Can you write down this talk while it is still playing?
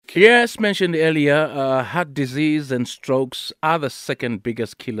Yes, mentioned earlier, heart disease and strokes are the second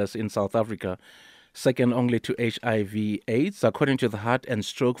biggest killers in South Africa, second only to HIV/AIDS. According to the Heart and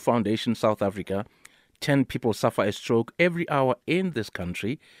Stroke Foundation South Africa, 10 people suffer a stroke every hour in this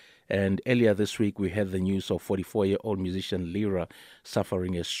country. And earlier this week, we had the news of 44-year-old musician Lira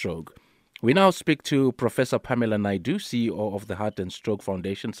suffering a stroke. We now speak to Professor Pamela Naidoo, CEO of the Heart and Stroke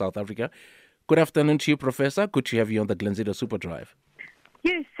Foundation South Africa. Good afternoon to you, Professor. Good to have you on the Glenzido Super Drive.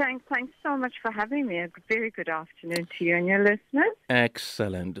 Yes, thanks so much for having me. A very good afternoon to you and your listeners.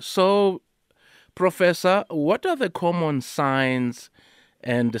 Excellent. So, Professor, what are the common signs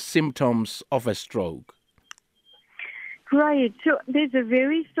and symptoms of a stroke? Right. So there's a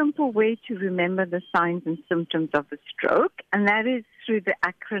very simple way to remember the signs and symptoms of a stroke, and that is through the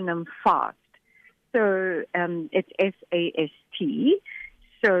acronym FAST. So it's FAST.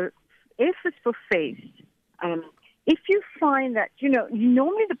 So F is for face. If you find that,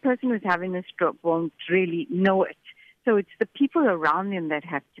 normally the person who's having a stroke won't really know it. So it's the people around them that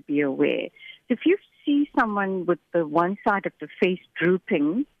have to be aware. So if you see someone with the one side of the face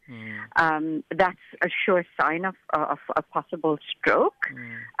drooping, that's a sure sign of a possible stroke.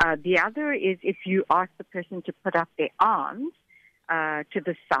 The other is if you ask the person to put up their arms to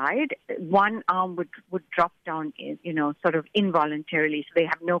the side, one arm would drop down, sort of involuntarily, so they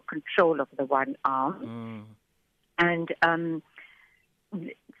have no control of the one arm. And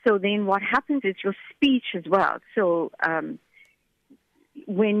so then what happens is your speech as well. So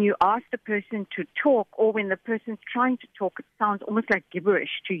when you ask the person to talk, or when the person's trying to talk, it sounds almost like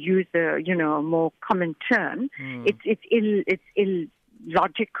gibberish, to use a more common term. It's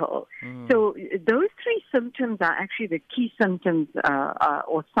illogical. So those three symptoms are actually the key symptoms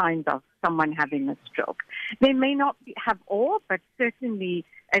or signs of someone having a stroke. They may not have all, but certainly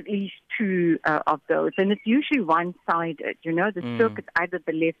at least two of those. And it's usually one-sided. The stroke is either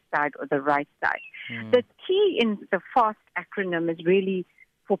the left side or the right side. The key in the FAST acronym is really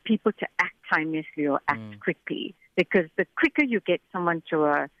for people to act timelessly or act quickly, because the quicker you get someone to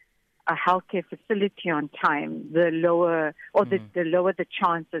a healthcare facility on time, the lower the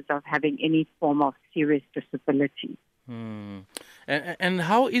chances of having any form of serious disability. And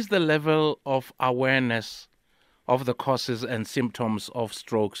how is the level of awareness of the causes and symptoms of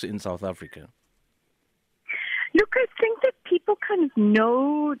strokes in South Africa? Look, I think that people kind of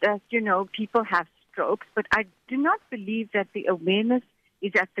know that, people have strokes, but I do not believe that the awareness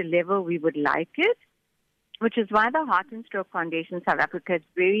is at the level we would like it, which is why the Heart and Stroke Foundation South Africa is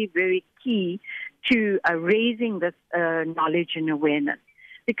very, very key to raising this knowledge and awareness.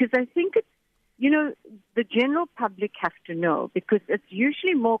 Because I think it's, the general public have to know, because it's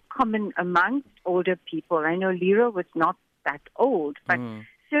usually more common amongst older people. I know Lira was not that old, but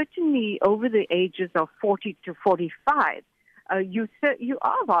certainly over the ages of 40 to 45, you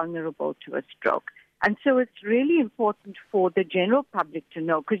are vulnerable to a stroke. And so it's really important for the general public to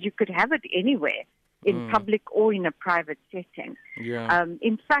know, because you could have it anywhere, in public or in a private setting.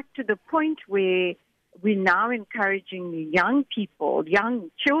 In fact, to the point where we're now encouraging young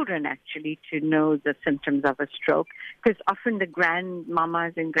children actually, to know the symptoms of a stroke, because often the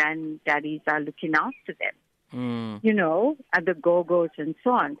grandmamas and granddaddies are looking after them, at the go-go's and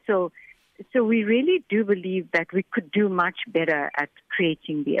so on. So we really do believe that we could do much better at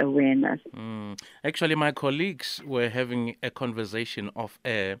creating the awareness. Actually, my colleagues were having a conversation off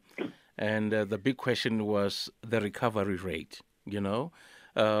air, and the big question was the recovery rate,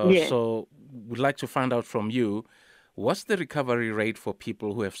 Yes. So we'd like to find out from you, what's the recovery rate for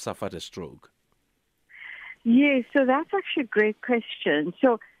people who have suffered a stroke? Yes, so that's actually a great question.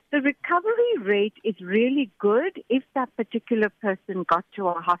 So the recovery rate is really good if that particular person got to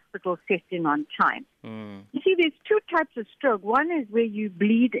a hospital setting on time. You see, there's two types of stroke. One is where you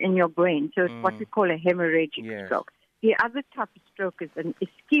bleed in your brain, so it's what we call a hemorrhagic stroke. The other type of stroke is an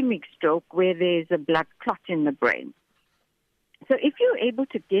ischemic stroke, where there's a blood clot in the brain. So if you're able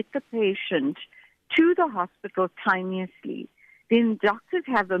to get the patient to the hospital timelessly, then doctors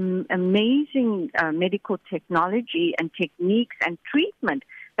have amazing medical technology and techniques and treatment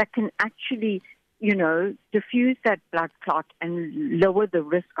that can actually, diffuse that blood clot and lower the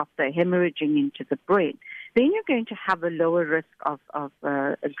risk of the hemorrhaging into the brain. Then you're going to have a lower risk of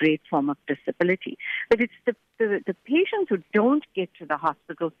a great form of disability. But it's the patients who don't get to the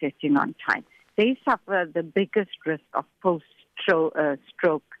hospital setting on time. They suffer the biggest risk of post-stroke,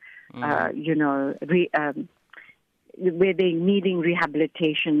 where they're needing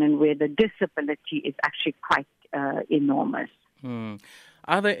rehabilitation and where the disability is actually quite enormous.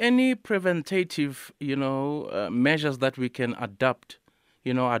 Are there any preventative, measures that we can adopt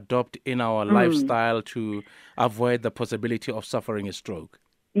in our lifestyle to avoid the possibility of suffering a stroke?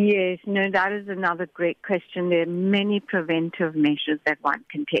 Yes, no, that is another great question. There are many preventive measures that one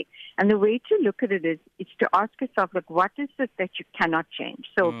can take. And the way to look at it is to ask yourself, like, what is it that you cannot change?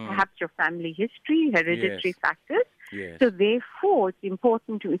 So perhaps your family history, hereditary Yes. factors. Yes. So therefore, it's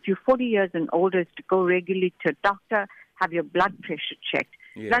important to, if you're 40 years and older, is to go regularly to a doctor, have your blood pressure checked.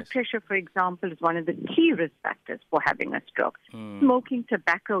 Yes. Blood pressure, for example, is one of the key risk factors for having a stroke. Smoking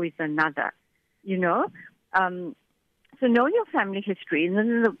tobacco is another, you know. So know your family history, and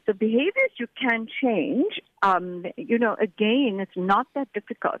then the behaviors you can change, again, it's not that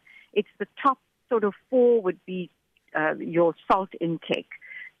difficult. It's the top sort of 4 would be your salt intake.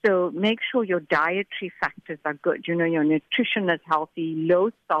 So make sure your dietary factors are good. You know, your nutrition is healthy, low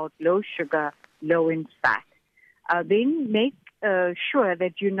salt, low sugar, low in fat. Then make sure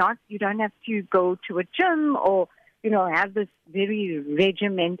that you don't have to go to a gym or have this very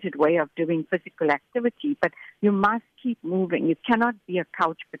regimented way of doing physical activity, but you must keep moving. You cannot be a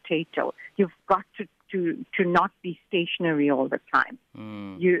couch potato. You've got to not be stationary all the time.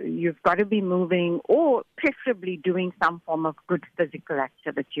 You've got to be moving, or preferably doing some form of good physical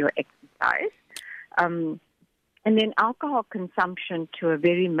activity or exercise. And then alcohol consumption to a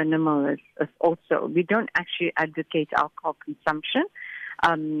very minimal is also. We don't actually advocate alcohol consumption.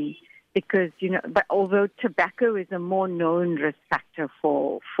 Because, but although tobacco is a more known risk factor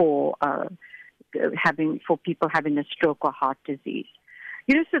for people having a stroke or heart disease.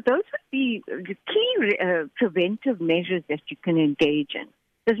 So those would be the key preventive measures that you can engage in.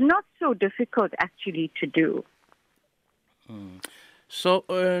 It's not so difficult actually to do. So,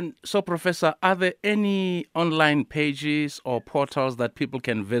 Professor, are there any online pages or portals that people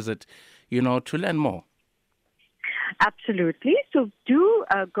can visit, to learn more? Absolutely. So do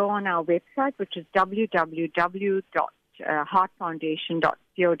go on our website, which is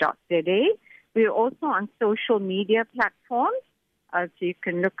www.heartfoundation.co.za. We're also on social media platforms, so you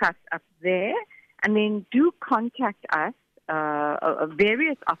can look us up there. And then do contact us,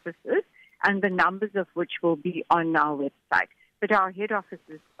 various offices, and the numbers of which will be on our website. But our head office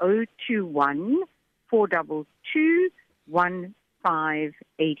is 021 422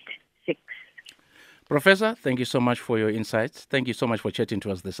 1586. Professor, thank you so much for your insights. Thank you so much for chatting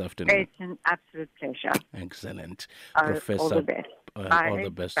to us this afternoon. It's an absolute pleasure. Excellent. All the best. All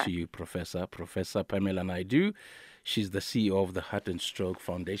the best to you, Professor. Professor Pamela Naidoo. She's the CEO of the Heart and Stroke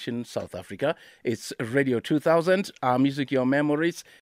Foundation, South Africa. It's Radio 2000, Our Music, Your Memories.